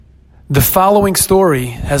The following story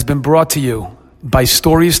has been brought to you by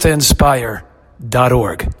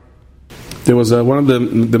StoriesToInspire.org. There was one of the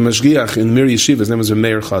Mashgiach in Mir Yeshiva, his name was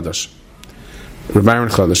Meir Chadash. Rabbi Aaron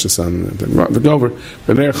Chadash, the son. Rabbi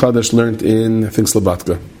Meir Chadash learned in, I think,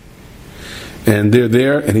 Slobodka. And they're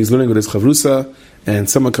there, and he's learning with his chavrusa, and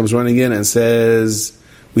someone comes running in and says,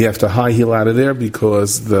 we have to high heel out of there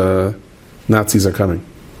because the Nazis are coming.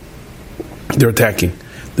 They're attacking.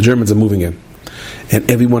 The Germans are moving in. And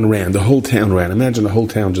everyone ran. The whole town ran. Imagine the whole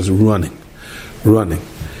town just running.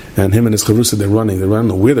 And him and his chavrusa, they're running. They don't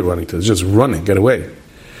know where they're running to. They're just running. Get away.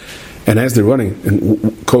 And as they're running,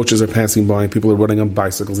 and coaches are passing by, and people are running on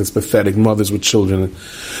bicycles. It's pathetic. Mothers with children.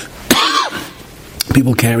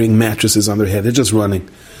 People carrying mattresses on their head. They're just running.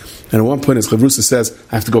 And at one point, his chavrusa says,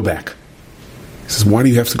 I have to go back. He says, why do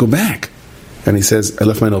you have to go back? And he says, I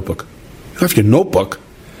left my notebook. You left your notebook?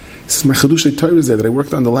 He says, my Chiddushei Torah is there that I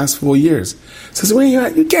worked on the last 4 years. He says, where are you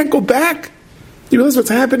at? You can't go back. You realize what's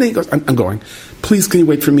happening? He goes, I'm going. Please, can you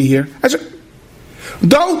wait for me here? I said,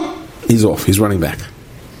 don't! He's off. He's running back.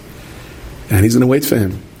 And he's going to wait for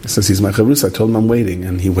him. He says, he's my chavrusa. I told him I'm waiting.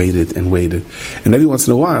 And he waited and waited. And every once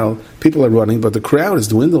in a while, people are running, but the crowd is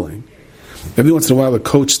dwindling. Every once in a while, the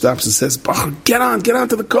coach stops and says, get on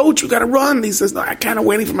to the coach. We got to run. He says, no, I can't. I'm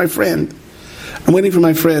waiting for my friend.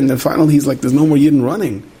 And finally, he's like, there's no more Yidden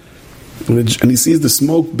running. And he sees the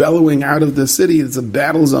smoke bellowing out of the city. It's a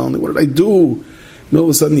battle zone. What did I do? And all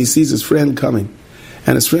of a sudden, he sees his friend coming.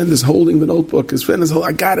 And his friend is holding the notebook. His friend is holding,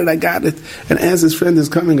 I got it. And as his friend is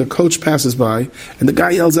coming, a coach passes by. And the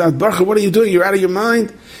guy yells out, Baruch, what are you doing? You're out of your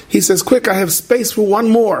mind? He says, quick, I have space for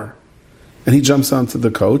one more. And he jumps onto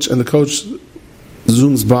the coach. And the coach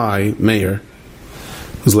zooms by Meir,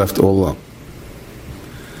 who's left all alone.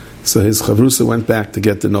 So his chavrusa went back to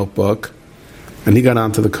get the notebook. And he got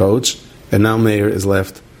onto the coach. And now Meir is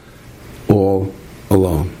left all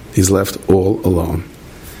alone. He's left all alone.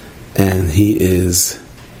 And he is,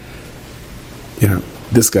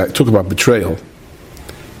 this guy, talk about betrayal.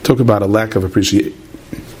 Talk about a lack of appreciation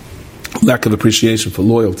for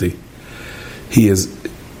loyalty. He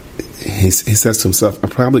says to himself, I'm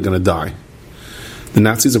probably going to die. The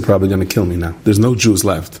Nazis are probably going to kill me now. There's no Jews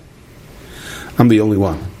left. I'm the only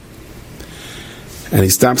one. And he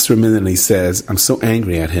stops for a minute and he says, I'm so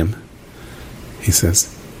angry at him. He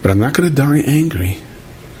says, but I'm not going to die angry.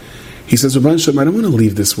 He says, Rabban Shem, I don't want to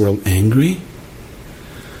leave this world angry.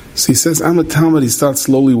 So he says, I'm a Talmud. He starts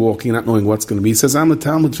slowly walking, not knowing what's going to be. He says, I'm a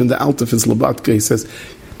Talmud from the Altaf in Slobodka. He says,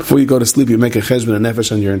 before you go to sleep, you make a cheshbon and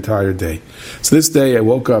nefesh on your entire day. So this day, I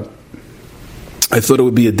woke up. I thought it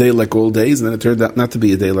would be a day like all days, and then it turned out not to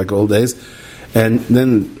be a day like all days. And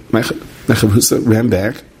then my chavrusa ran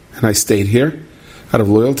back, and I stayed here. Out of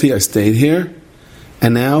loyalty, I stayed here.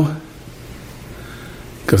 And now,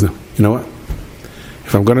 he goes, no, you know what?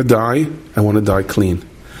 If I'm going to die, I want to die clean.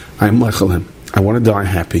 I'm meichel him. I want to die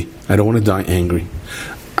happy. I don't want to die angry.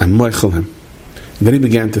 I'm meichel him. And then he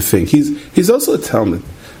began to think. He's also a Talmud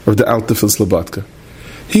of the Altaf and Slobodka.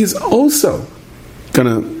 He's also going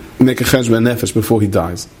to make a cheshbon nefesh before he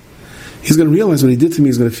dies. He's going to realize what he did to me.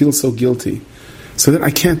 He's going to feel so guilty. So that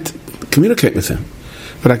I can't communicate with him.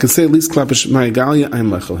 But I can say at least klapish ma'agalia, I'm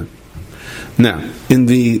meichel him. Now, in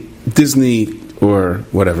the Disney or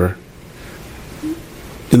whatever,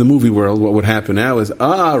 in the movie world, what would happen now is,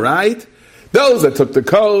 right, those that took the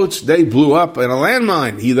coach, they blew up in a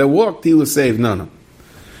landmine. He that walked, he was saved. No.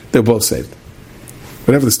 They're both saved.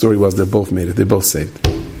 Whatever the story was, they both made it. They're both saved.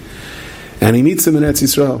 And he meets him in Eretz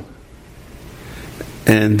Yisrael.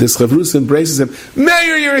 And this chavrusa embraces him.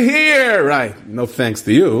 Meir, you're here! Right. No thanks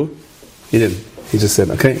to you. He didn't. He just said,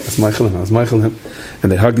 okay, I was meichel him.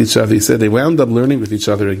 And they hugged each other. He said they wound up learning with each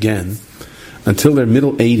other again. Until their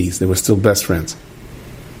middle 80s, they were still best friends.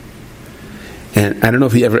 And I don't know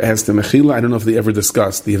if he ever asked him mechila. I don't know if they ever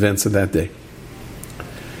discussed the events of that day.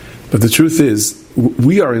 But the truth is,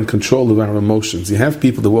 we are in control of our emotions. You have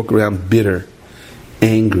people that walk around bitter,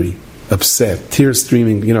 angry, upset, tears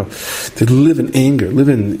streaming. They live in anger, live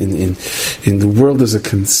in the world as a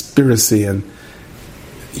conspiracy, and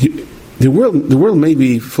the world may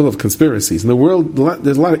be full of conspiracies. In the world,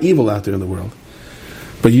 there's a lot of evil out there in the world.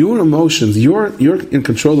 But your emotions, you're in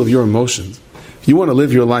control of your emotions. You want to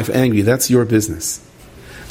live your life angry, that's your business.